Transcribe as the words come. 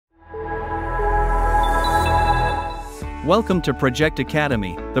Welcome to Project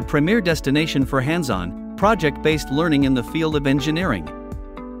Academy, the premier destination for hands-on, project-based learning in the field of engineering.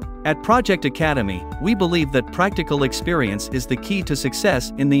 At Project Academy, we believe that practical experience is the key to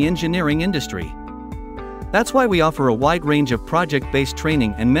success in the engineering industry. That's why we offer a wide range of project-based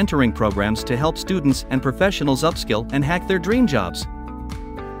training and mentoring programs to help students and professionals upskill and hack their dream jobs.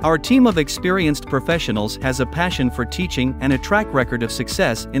 Our team of experienced professionals has a passion for teaching and a track record of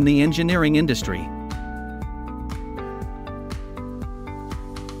success in the engineering industry.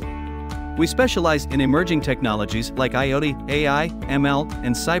 We specialize in emerging technologies like IoT, AI, ML,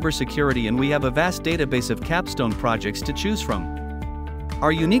 and cybersecurity, and we have a vast database of capstone projects to choose from.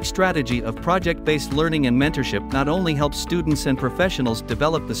 Our unique strategy of project-based learning and mentorship not only helps students and professionals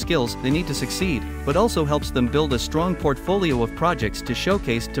develop the skills they need to succeed, but also helps them build a strong portfolio of projects to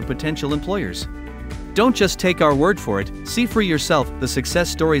showcase to potential employers. Don't just take our word for it, see for yourself the success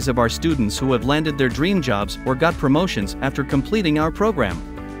stories of our students who have landed their dream jobs or got promotions after completing our program.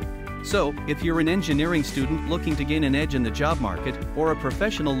 So, if you're an engineering student looking to gain an edge in the job market, or a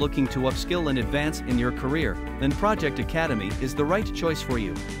professional looking to upskill and advance in your career, then Project Academy is the right choice for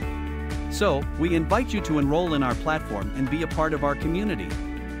you. So, we invite you to enroll in our platform and be a part of our community.